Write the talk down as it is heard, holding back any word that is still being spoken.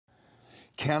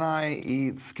Can I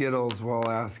eat Skittles while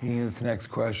asking you this next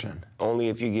question? Only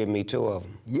if you give me 2 of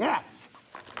them. Yes!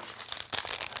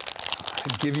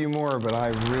 I'd give you more, but I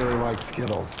really like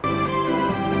Skittles.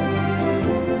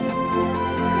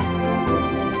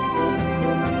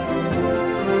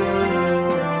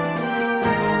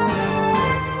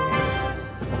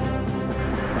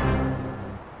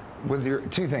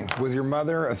 Two things. Was your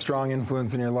mother a strong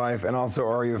influence in your life, and also,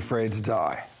 are you afraid to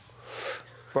die?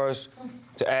 First,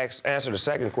 to answer the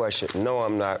second question, no,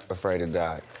 I'm not afraid to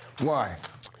die. Why?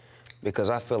 Because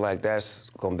I feel like that's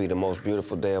gonna be the most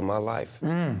beautiful day of my life.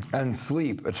 And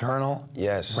sleep, eternal?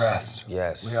 Yes. Rest?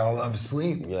 Yes. We all love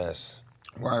sleep. Yes.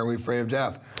 Why are we afraid of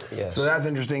death? Yes. So that's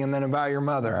interesting. And then about your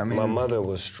mother, I mean... My mother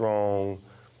was strong.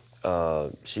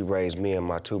 She raised me and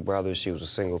my 2 brothers. She was a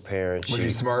single parent. Was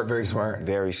she smart, very smart?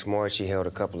 Very smart. She held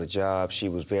a couple of jobs. She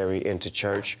was very into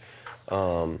church.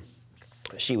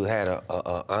 She had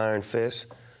a iron fist,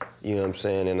 you know what I'm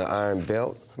saying, and an iron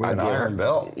belt. With an iron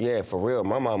belt? Yeah, for real.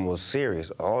 My mama was serious.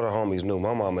 All the homies knew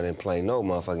my mama didn't play no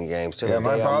motherfucking games. Yeah,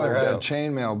 my father had a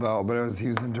chainmail belt, but he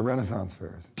was into Renaissance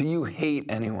fairs. Do you hate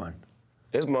anyone?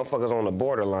 This motherfucker's on the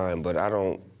borderline, but I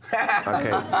can't.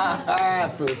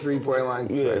 For the 3-point line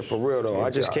switch. Yeah, for real though. I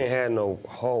just can't have no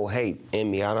whole hate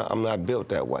in me. I'm not built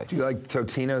that way. Do you like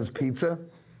Totino's pizza?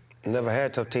 Never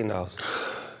had Totino's.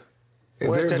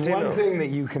 If there's one thing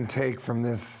that you can take from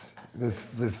this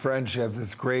friendship,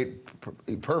 this great,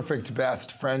 perfect,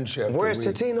 best friendship. Where's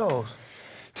Totino's?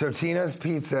 Totino's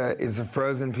pizza is a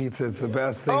frozen pizza. It's the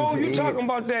best thing to eat. Oh, you talking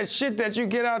about that shit that you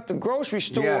get out the grocery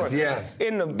store? Yes, yes.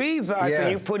 In the beesides, and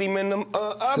you put him in the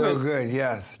oven. So good,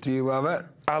 yes. Do you love it?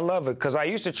 I love it, because I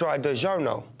used to try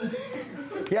DiGiorno.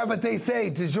 Yeah, but they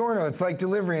say DiGiorno, it's like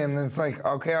delivery, and it's like,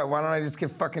 okay, why don't I just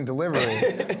get fucking delivery?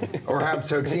 Or have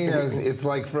Totino's, it's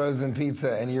like frozen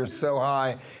pizza, and you're so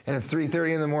high, and it's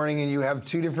 3:30 in the morning, and you have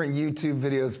 2 different YouTube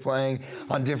videos playing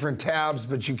on different tabs,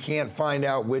 but you can't find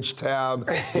out which tab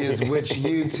is which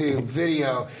YouTube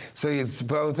video. So it's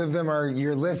both of them are,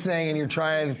 you're listening, and you're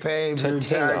trying to pay for your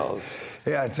tax.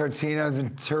 Yeah, Totino's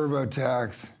and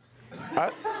TurboTax.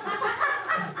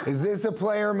 Is this a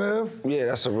player move? Yeah,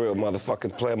 that's a real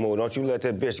motherfucking player move. Don't you let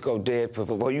that bitch go dead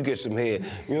before you get some head.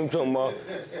 You know what I'm talking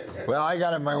about? Well, I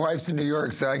got it. My wife's in New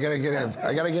York, so I gotta get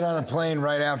on a plane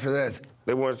right after this.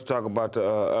 They want us to talk about the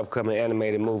upcoming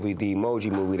animated movie, the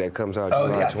Emoji Movie that comes out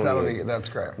July 28th. That's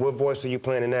great. What voice are you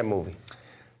playing in that movie?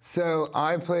 So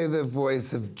I play the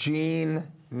voice of Gene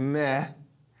Meh,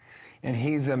 and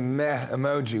he's a meh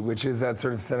emoji, which is that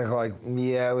sort of cynical, like,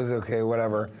 yeah, it was okay,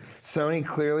 whatever. Sony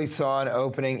clearly saw an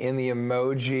opening in the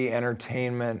emoji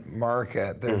entertainment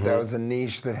market. That was a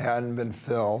niche that hadn't been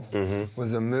filled.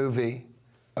 Was a movie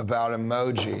about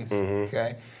emojis,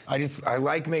 okay? I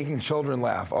like making children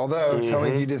laugh. Although, tell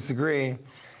me if you disagree,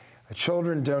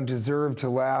 children don't deserve to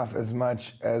laugh as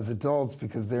much as adults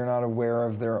because they're not aware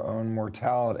of their own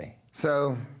mortality.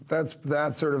 So that's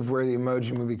sort of where the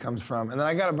Emoji Movie comes from. And then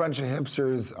I got a bunch of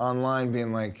hipsters online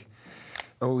being like,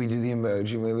 oh, we do the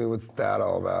Emoji Movie, what's that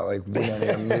all about? Like, we don't need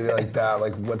a movie like that,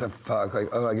 like, what the fuck? Like,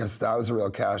 oh, I guess that was a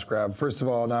real cash grab. First of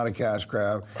all, not a cash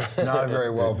grab, not a very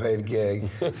well-paid gig.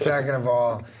 Second of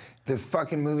all, this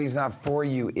fucking movie's not for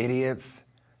you, idiots.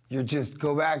 You're just,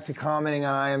 go back to commenting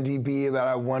on IMDb about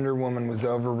how Wonder Woman was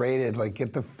overrated. Like,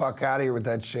 get the fuck out of here with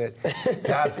that shit.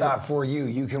 That's not for you.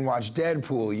 You can watch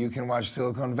Deadpool, you can watch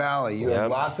Silicon Valley. You have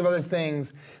lots of other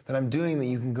things that I'm doing that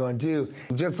you can go and do.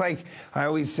 Just like I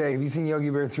always say, have you seen Yogi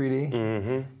Bear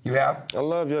 3D? You have? I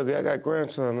love Yogi. I got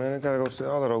grandson, man. I gotta go see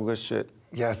all that old good shit.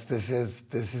 Yes, this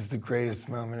is the greatest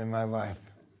moment in my life.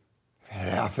 It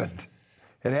happened.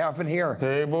 It happened here.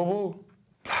 Hey, boo-boo.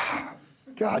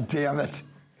 God damn it.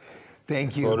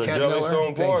 Thank you, Ken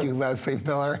Miller. Thank you, Leslie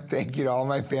Miller. Thank you to all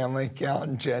my family,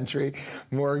 Calvin Gentry,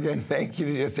 Morgan. Thank you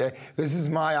to just this is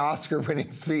my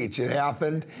Oscar-winning speech. It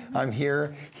happened. I'm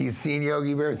here. He's seen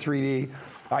Yogi Bear 3D.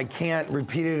 I can't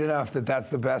repeat it enough that that's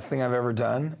the best thing I've ever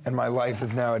done, and my life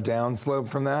is now a downslope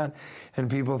from that. And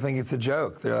people think it's a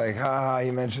joke. They're like, ha ha,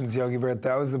 he mentions Yogi Bear.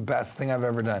 That was the best thing I've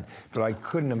ever done. But I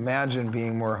couldn't imagine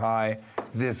being more high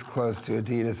this close to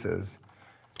Adidas's.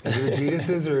 Is it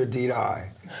Adidas's or Adidas?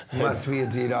 Must be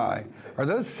Adidas. Are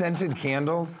those scented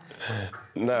candles?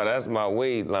 No, that's my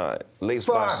weed line, leased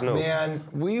by Snoop. Man,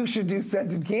 you should do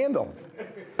scented candles.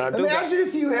 Imagine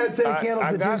if you had scented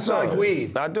candles that do smell like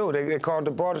weed. I do. They're called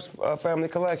the Brothers Family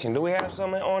Collection. Do we have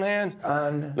some on hand?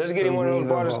 Let's get him one of those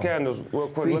Brothers candles real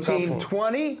quick. Between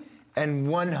 20 and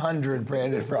 100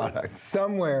 branded products.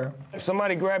 Somewhere.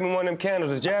 Somebody grab me one of them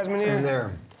candles. Is Jasmine here? In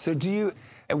there. So do you,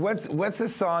 what's the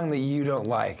song that you don't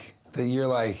like? That you're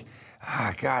like,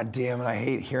 God damn it, I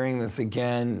hate hearing this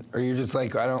again. Or you're just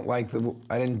like, I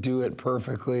didn't do it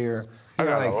perfectly, or... I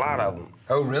got like, a lot of them.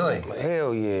 Oh, really?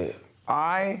 Hell yeah.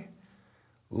 I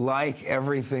like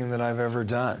everything that I've ever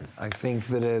done. I think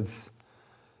that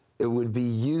it would be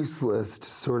useless to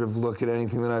sort of look at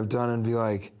anything that I've done and be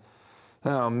like,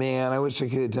 oh man, I wish I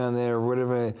could have done that, or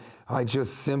whatever. I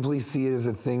just simply see it as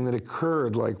a thing that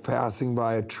occurred, like passing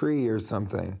by a tree or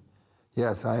something.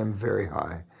 Yes, I am very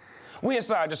high. We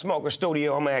inside the Smoker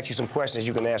Studio. I'm gonna ask you some questions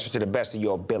you can answer to the best of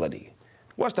your ability.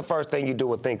 What's the first thing you do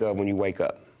or think of when you wake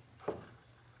up?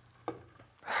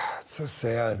 It's so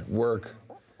sad. Work.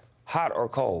 Hot or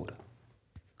cold?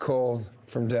 Cold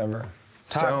from Denver.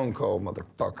 Stone cold,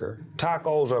 motherfucker.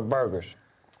 Tacos or burgers?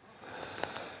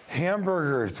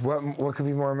 Hamburgers. What could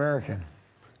be more American?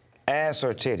 Ass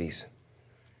or titties?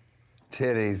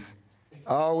 Titties.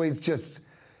 Always just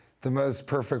the most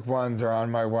perfect ones are on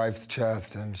my wife's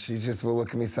chest, and she just will look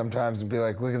at me sometimes and be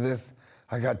like, look at this.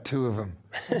 I got 2 of them.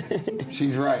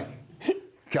 She's right.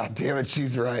 God damn it,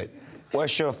 she's right.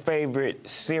 What's your favorite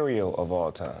cereal of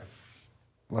all time?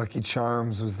 Lucky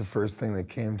Charms was the first thing that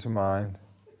came to mind.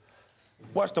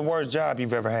 What's the worst job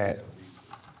you've ever had?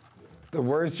 The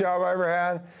worst job I ever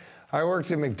had? I worked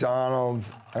at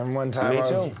McDonald's, and one time Me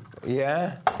too.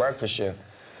 Yeah? Breakfast shift.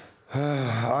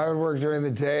 I would work during the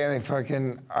day,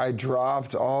 and I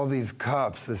dropped all these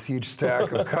cups, this huge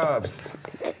stack of cups,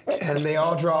 and they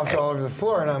all dropped all over the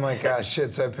floor, and I'm like, ah,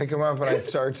 shit, so I pick them up, and I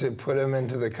start to put them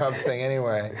into the cup thing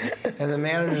anyway, and the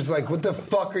manager's like, what the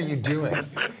fuck are you doing?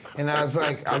 And I was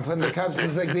like, I'm putting the cups,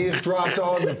 he's like, they just dropped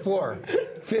all over the floor.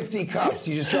 50 cups,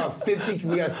 you just dropped 50,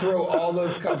 we gotta throw all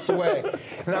those cups away.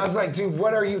 And I was like, dude,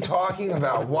 what are you talking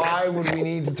about? Why would we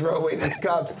need to throw away these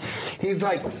cups? He's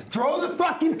like, throw the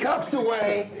fucking cups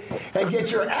away and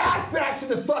get your ass back to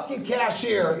the fucking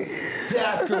cashier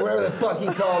desk or whatever the fuck he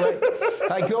called it.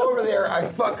 I go over there, I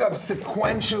fuck up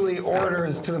sequentially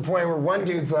orders to the point where one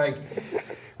dude's like,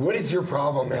 what is your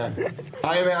problem, man?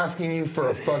 I am asking you for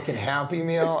a fucking Happy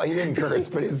Meal. He didn't curse,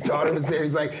 but his daughter was there.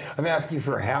 He's like, I'm asking you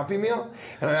for a Happy Meal?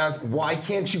 And I asked, why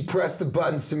can't you press the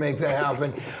buttons to make that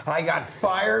happen? I got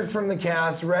fired from the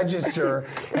cash register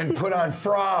and put on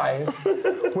fries,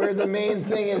 where the main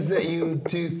thing is that you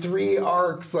do 3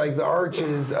 arcs, like the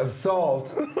arches of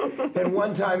salt. And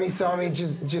one time he saw me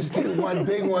just do one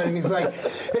big one, and he's like,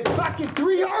 it's fucking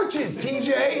 3 arches,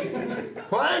 TJ.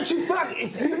 Why don't you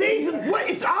you need to, what?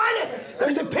 It's on it.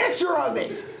 There's a picture of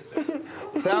it.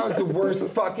 That was the worst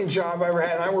fucking job I ever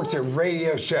had. And I worked at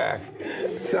Radio Shack.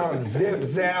 Selling zip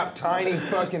zap, tiny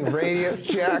fucking Radio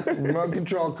Shack remote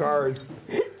control cars.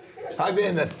 I've been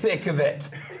in the thick of it.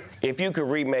 If you could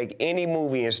remake any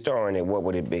movie and star in it, what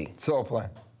would it be? Soul Plane.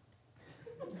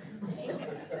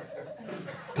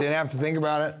 Didn't have to think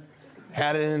about it.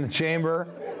 Had it in the chamber.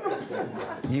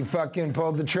 You fucking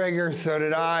pulled the trigger, so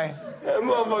did I. That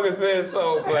motherfucker said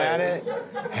Soul Plane.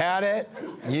 Had it,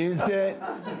 used it,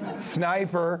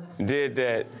 sniper. Did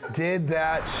that. Did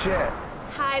that shit.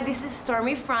 Hi, this is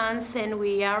Stormy France, and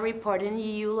we are reporting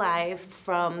you live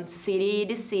from city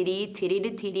to city, titty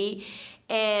to titty,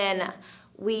 and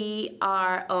we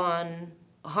are on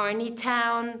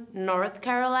Hornytown, North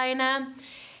Carolina,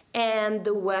 and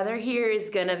the weather here is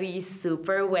gonna be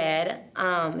super wet.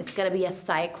 It's gonna be a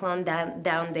cyclone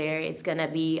down there. It's gonna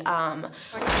be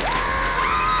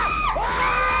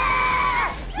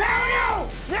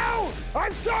No!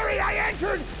 I'm sorry, I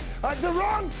entered the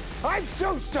wrong. I'm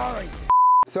so sorry.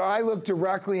 So I looked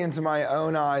directly into my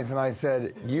own eyes and I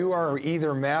said, you are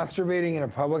either masturbating in a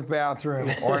public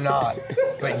bathroom or not,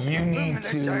 but you need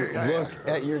to look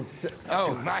at your...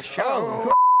 My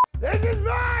show. This is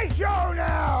my show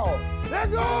now! The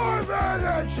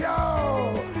Gorburger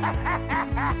Show!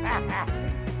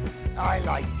 I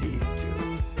like these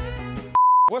 2.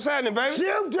 What's happening, baby?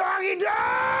 Snoop Doggy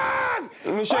Dogg!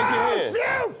 Let me shake your hand.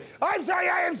 Snoop! I'm sorry,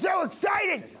 I am so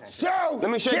excited. So, let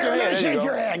me shake your hand. Let me There you shake go.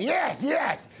 your hand. Yes,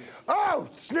 yes. Oh,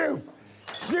 Snoop.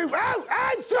 Snoop. Oh,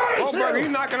 I'm sorry, Oh, Snoop. brother, you're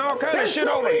knocking all kinds of There's shit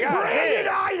so over. many God branded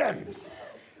damn. items.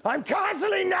 I'm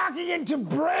constantly knocking into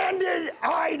branded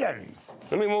items.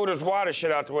 Let me move this water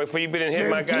shit out the way before you been and hit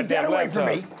Snoop, my keep that goddamn away laptop.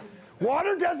 from me.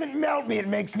 Water doesn't melt me, it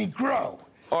makes me grow.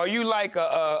 Are you like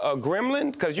a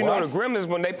gremlin? Because you know What? the gremlins,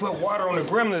 when they put water on the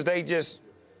gremlins, they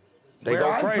Where go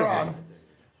I'm crazy.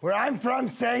 Where I'm from,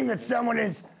 saying that someone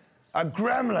is a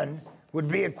gremlin would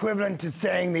be equivalent to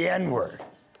saying the N-word.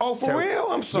 Oh, for real?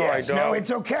 I'm sorry, Yes, dog. no, it's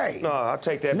okay. No, I'll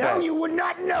take that No, back. you would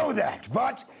not know that,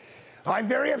 but I'm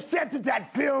very upset that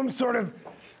that film sort of...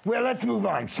 Well, let's move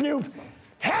on. Snoop,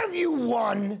 have you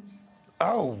won...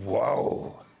 Oh,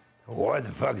 whoa. What the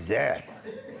fuck is that?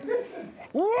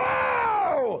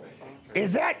 Whoa!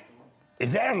 Is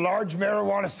Is that a large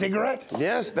marijuana cigarette?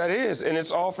 Yes, that is, and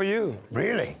it's all for you.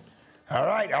 Really? All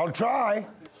right, I'll try.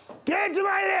 Get it to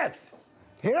my lips.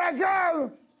 Here I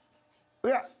go.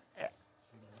 Yeah.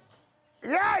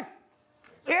 Yes.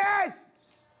 Yes.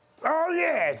 Oh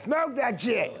yeah, smoke that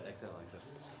shit.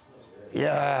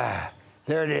 Yeah,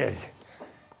 there it is.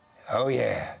 Oh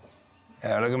yeah.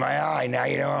 Look at my eye. Now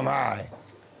you know I'm high.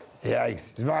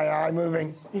 Yikes. Is my eye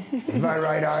moving? Is my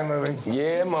right eye moving?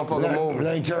 Yeah, motherfucker moving.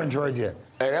 Let me turn towards you.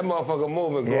 Hey, that motherfucker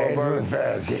moving, Yeah, it's moving Gorburger.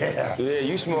 fast, yeah. Yeah,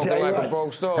 you smoking Tell you like a what,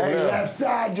 broke stove. Hey, Yeah. left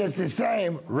side just the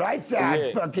same. Right side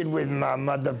Yeah. fucking with my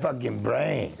motherfucking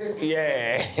brain.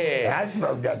 Yeah. I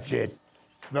smoke that shit.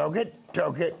 Smoke it,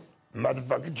 choke it,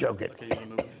 motherfucking choke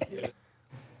it.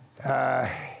 I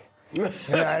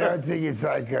don't think it's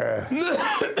like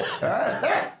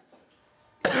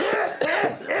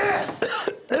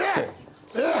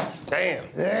Damn.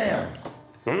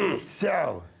 Damn.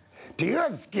 So, do you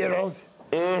have Skittles?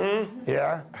 Mm-hmm.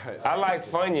 Yeah? I like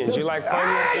Funyuns. You like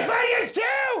Funyuns? Hey, Funyuns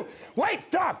too! Wait,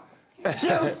 stop.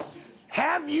 So,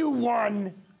 have you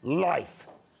won life?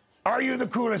 Are you the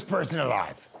coolest person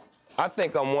alive? I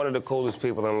think I'm one of the coolest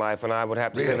people in life, and I would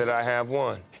have to say Really? that I have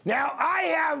one. Now, I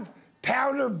have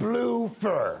powder blue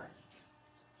fur.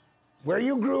 Where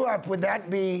you grew up, would that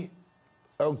be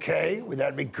okay? Would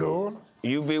that be cool?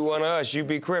 You be one of us. You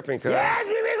be crippin', cuz. Yes,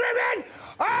 we be crippin'!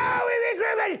 Oh, we be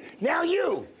crippin'! Now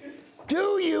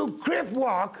do you crip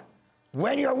walk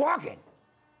when you're walking?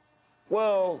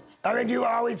 Well, I mean, do you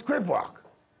always crip walk?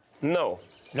 no.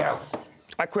 No.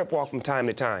 I crip walk from time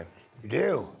to time. You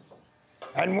do.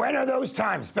 And when are those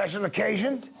times? Special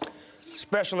occasions?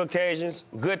 Special occasions,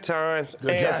 good times,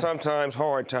 Good and times. sometimes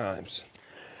hard times.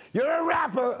 You're a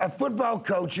rapper, a football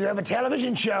coach, you have a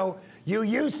television show, you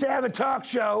used to have a talk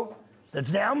show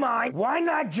that's now mine. Why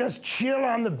not just chill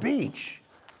on the beach?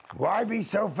 Why be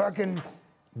so fucking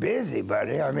busy,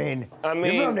 buddy? I mean,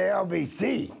 you're from the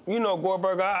LBC. You know,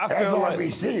 Gorburger, I That's feel Long like...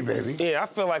 Beach City, baby. Yeah, I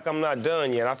feel like I'm not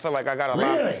done yet. I feel like I got a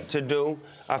Really? lot to do.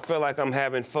 I feel like I'm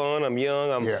having fun. I'm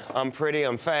young. I'm pretty.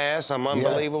 I'm fast. I'm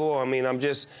unbelievable. I mean, I'm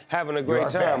just having a great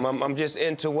time. I'm just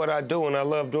into what I do, and I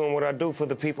love doing what I do for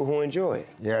the people who enjoy it.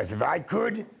 Yes, if I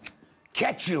could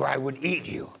catch you, I would eat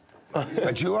you.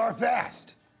 But you are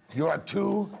fast. You are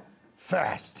too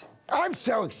fast. I'm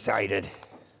so excited.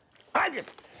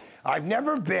 I've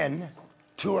never been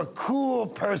to a cool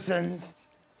person's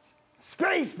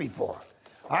space before.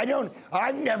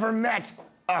 I've never met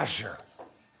Usher.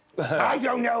 I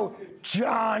don't know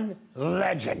John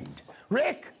Legend.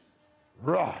 Rick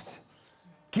Ross,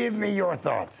 give me your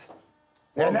thoughts.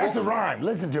 And that's a rhyme,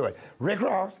 listen to it. Rick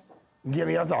Ross, give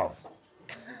me your thoughts.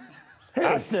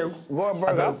 Hey, Snoop.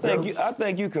 Gorburger, I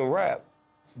think you can rap.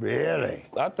 Really?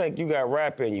 I think you got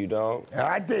rap in you, dog.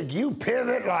 I think you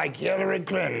pivot like Hillary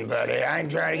Clinton, buddy. I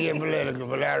ain't trying to get political,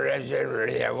 but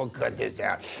we'll cut this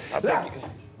out.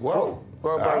 Whoa.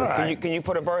 Gorburger, Right. can you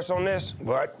put a verse on this?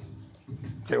 What?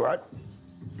 Say what?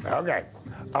 Okay.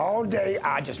 All day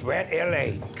I just went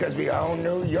LA, because we own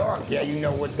New York. Yeah, you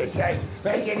know what they say.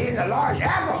 Make it in the large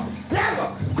apple,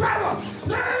 sample, crumble,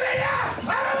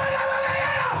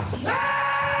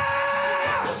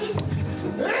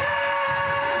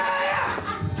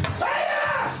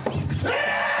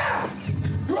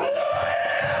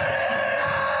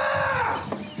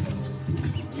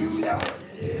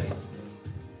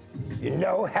 You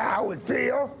know how it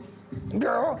feel?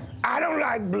 Girl, I don't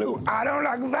like blue, I don't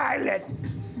like violet.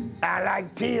 I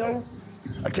like teal.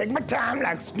 I take my time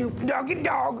like Snoop and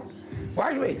Dogg.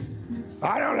 Watch me.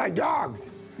 I don't like dogs,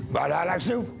 but I like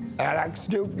Snoop. I like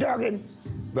Snoop dogging,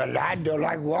 but I don't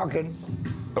like walking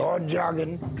or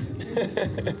jogging.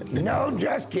 No,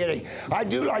 just kidding. I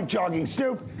do like jogging.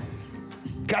 Snoop,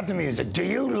 cut the music. Do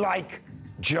you like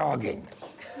jogging?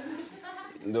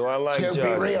 Do I like Snoop,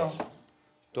 jogging? be real.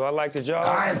 Do I like to jog?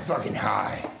 I'm fucking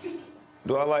high.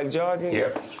 Do I like jogging?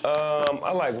 Yep.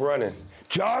 I like running.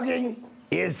 Jogging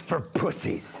is for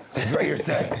pussies, is what you're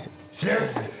saying. Snoop?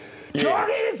 Yeah.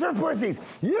 Jogging is for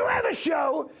pussies. You have a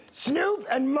show, Snoop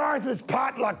and Martha's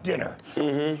Potluck Dinner,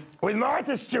 with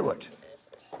Martha Stewart,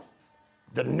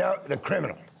 the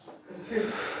criminal.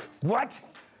 What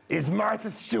is Martha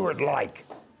Stewart like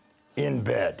in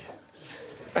bed?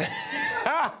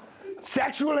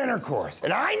 Sexual intercourse,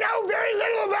 and I know very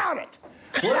little about it.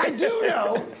 What I do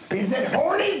know is that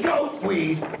horny goat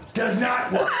weed does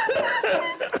not work.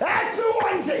 That's the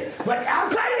one thing. But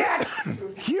outside of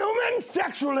that, human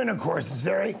sexual intercourse is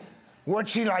very,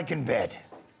 what's she like in bed?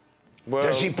 Well,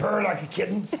 Does she purr like a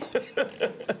kitten?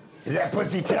 Is that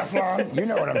pussy Teflon? You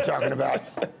know what I'm talking about.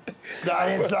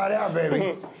 Slide in, slide out,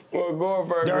 baby. Well,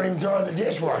 Gorburger. Don't even throw it in the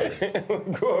dishwasher.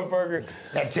 Gorburger.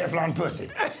 That Teflon pussy.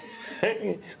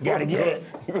 Gotta get it.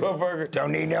 Gorburger.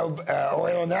 Don't need no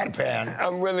oil in that pan.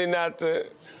 I'm really not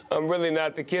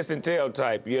the kiss and tell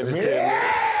type. You understand me?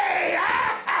 Yay!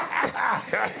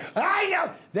 I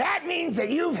know. That means that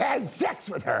you've had sex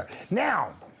with her.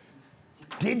 Now,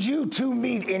 did you two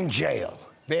meet in jail?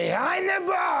 Behind the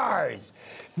bars.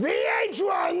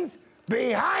 VH1's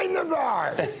behind the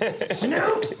bars.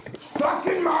 Snoop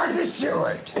fucking Martha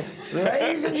Stewart.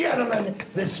 Ladies and gentlemen,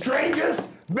 the strangest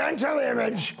mental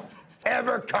image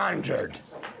ever conjured.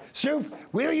 Snoop,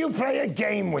 will you play a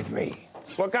game with me?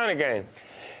 What kind of game?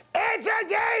 It's a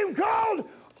game called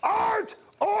Art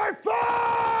or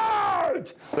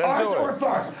Fart! Let's do it. Or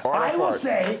Fart. Art or I will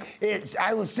fart.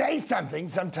 I will say something,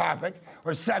 some topic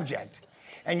or subject,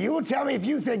 and you will tell me if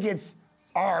you think it's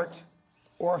art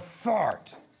or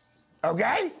fart.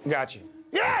 Okay? Got you.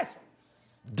 Yes!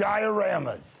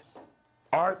 Dioramas.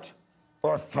 Art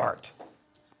or fart?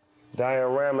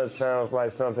 Diorama sounds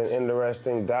like something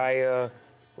interesting. Dioramas.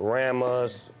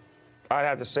 I'd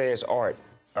have to say it's art.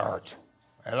 Art.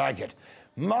 I like it.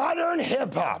 Modern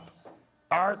hip hop.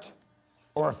 Art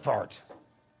or fart?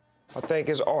 I think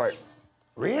it's art.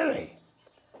 Really?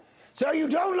 So you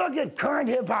don't look at current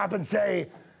hip hop and say,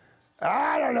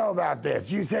 I don't know about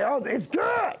this. You say, oh, it's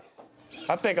good.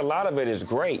 I think a lot of it is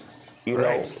great, you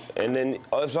know. And then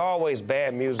it's always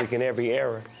bad music in every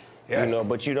era, you know,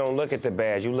 but you don't look at the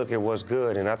bad, you look at what's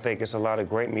good. And I think it's a lot of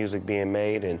great music being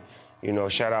made. And, you know,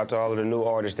 shout out to all of the new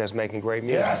artists that's making great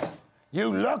music. Yes. You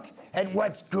look at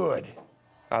what's good.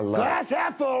 I love Glass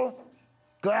half full,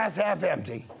 glass half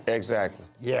empty. it. Exactly.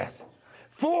 Yes.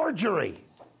 Forgery.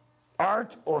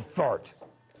 Art or fart?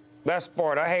 That's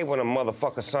fart. I hate when a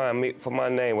motherfucker sign me for my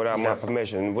name without my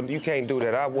permission. Well, you can't do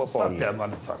that. I whoop on you. Fuck that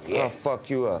motherfucker. I'll fuck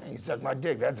you up. You suck my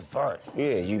dick, that's a fart.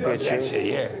 Yeah, you Fuck bitch. that shit,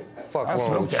 yeah. Fuck I'll wrong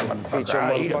smoke with that you. motherfucker. Eat your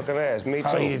I'll eat him. motherfucking ass. Me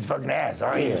I'll eat too. his fucking ass.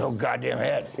 I'll eat his whole goddamn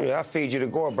head. Yeah, I feed you the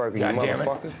Gorburger, you God damn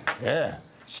motherfucker. it. Yeah.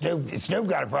 Snoop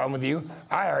got a problem with you.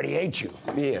 I already ate you.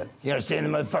 Yeah. You understand the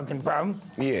motherfucking problem?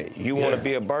 Yeah. You want to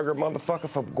be a burger motherfucker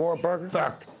for Gorburger?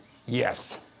 Fuck.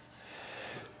 Yes.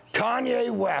 Kanye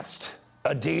West,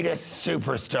 Adidas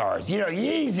superstars. You know,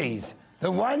 Yeezys, the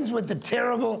ones with the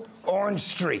terrible orange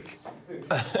streak.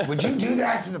 Would you do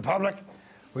that to the public?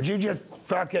 Would you just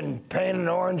fucking paint an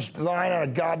orange line on a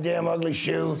goddamn ugly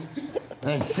shoe and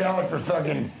then sell it for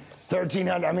fucking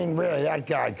 $1,300? I mean, really, that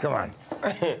guy, come on.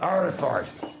 Art or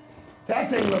fart? That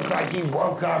thing looks like he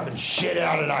woke up and shit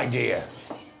out an idea.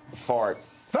 Fart.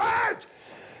 Fart!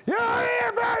 You're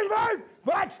here first, fart!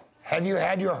 What? Have you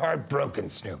had your heart broken,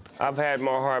 Snoop? I've had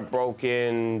my heart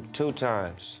broken 2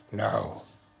 times. No.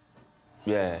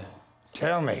 Yeah.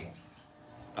 Tell me.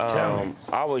 Tell me.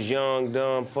 I was young,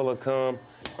 dumb, full of cum.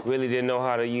 Really didn't know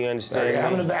how to, you understand Okay, me?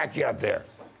 I'm gonna back you up there.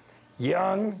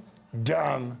 Young,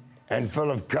 dumb, and full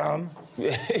of cum?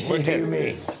 What do you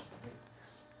mean?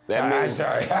 That I'm means,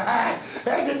 sorry.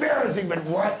 That's embarrassing, but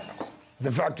what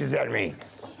the fuck does that mean?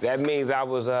 that means I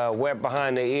was wet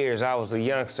behind the ears. I was a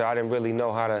youngster. I didn't really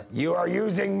know how to. You are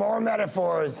using more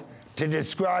metaphors to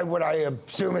describe what I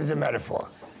assume is a metaphor.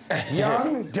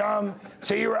 Young, dumb,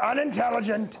 so you were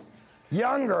unintelligent,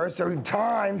 younger, so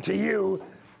time to you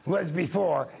was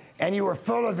before, and you were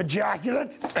full of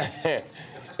ejaculate?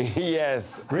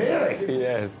 Yes. Really?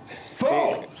 Yes.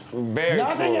 Full? Very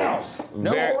Nothing full. else?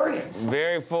 No very, organs?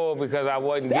 Very full because I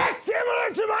wasn't. That's similar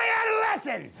to my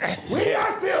adolescence. We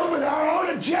are filled with our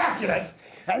own ejaculate,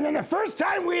 and then the first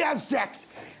time we have sex,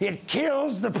 it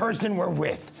kills the person we're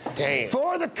with. Damn.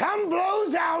 For the cum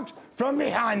blows out from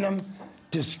behind them,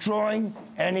 destroying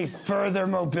any further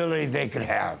mobility they could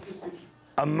have.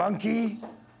 A monkey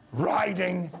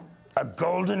riding a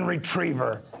golden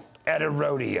retriever at a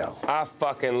rodeo. I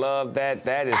fucking love that.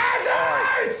 That is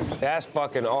That's art. That's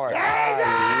fucking art. That's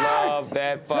I art! love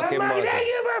that fucking The monkey. monkey. Thank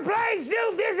you for playing,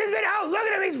 Snoop. This has been, oh, look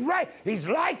at him. He's right. He's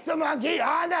like the monkey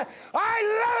on the,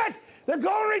 I love it. The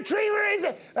golden retriever is,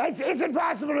 it's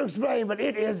impossible to explain, but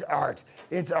it is art.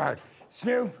 It's art.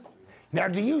 Snoop, now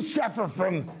do you suffer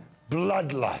from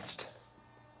bloodlust?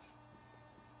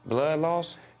 Blood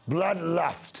loss?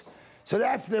 Bloodlust. So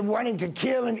that's the wanting to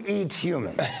kill and eat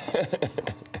humans.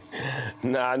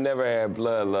 Nah, I never had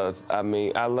bloodlust. I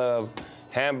mean, I love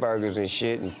hamburgers and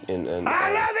shit. And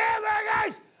I love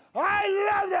hamburgers!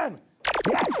 I love them!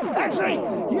 Yes, actually,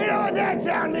 you know what that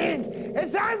sound means?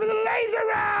 It's time for the laser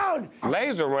round!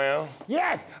 Laser round?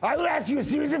 Yes, I will ask you a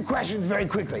series of questions very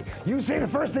quickly. You say the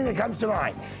first thing that comes to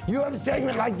mind. You have a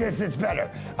segment like this that's better.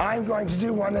 I'm going to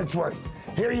do one that's worse.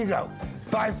 Here you go.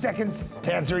 5 seconds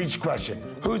to answer each question.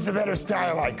 Who's the better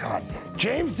style icon?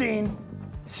 James Dean,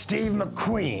 Steve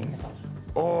McQueen,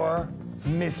 or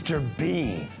Mr.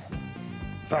 Bean?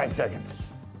 5 seconds.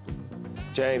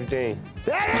 James Dean.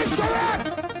 That is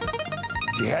correct!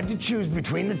 If you had to choose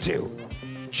between the two,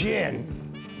 gin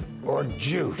or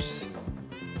juice?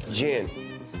 Gin.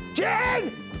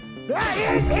 Gin! That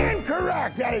is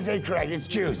incorrect. That is incorrect. It's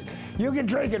juice. You can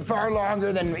drink it far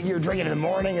longer than you drink it in the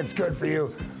morning. It's good for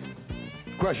you.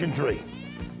 Question 3.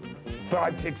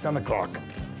 5 ticks on the clock.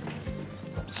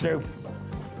 Snoop,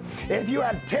 if you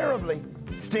had terribly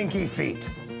stinky feet,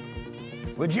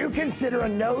 would you consider a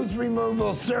nose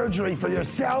removal surgery for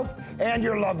yourself and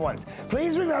your loved ones?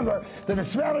 Please remember that the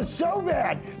smell is so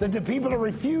bad that the people are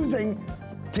refusing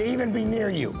to even be near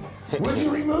you. Would you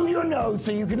remove your nose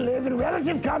so you can live in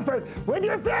relative comfort with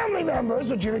your family members,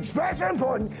 which you express are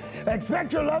important, and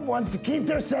expect your loved ones to keep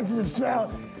their senses of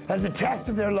smell as a test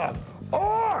of their love?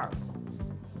 Or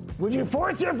would you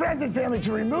force your friends and family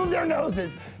to remove their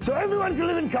noses so everyone can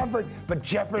live in comfort but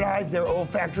jeopardize their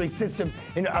olfactory system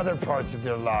in other parts of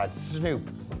their lives? Snoop,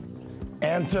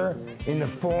 answer in the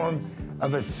form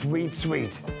of a sweet,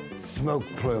 sweet smoke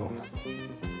plume.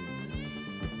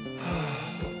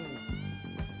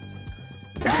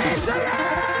 That is correct!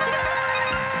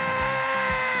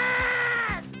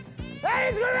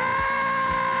 That is correct!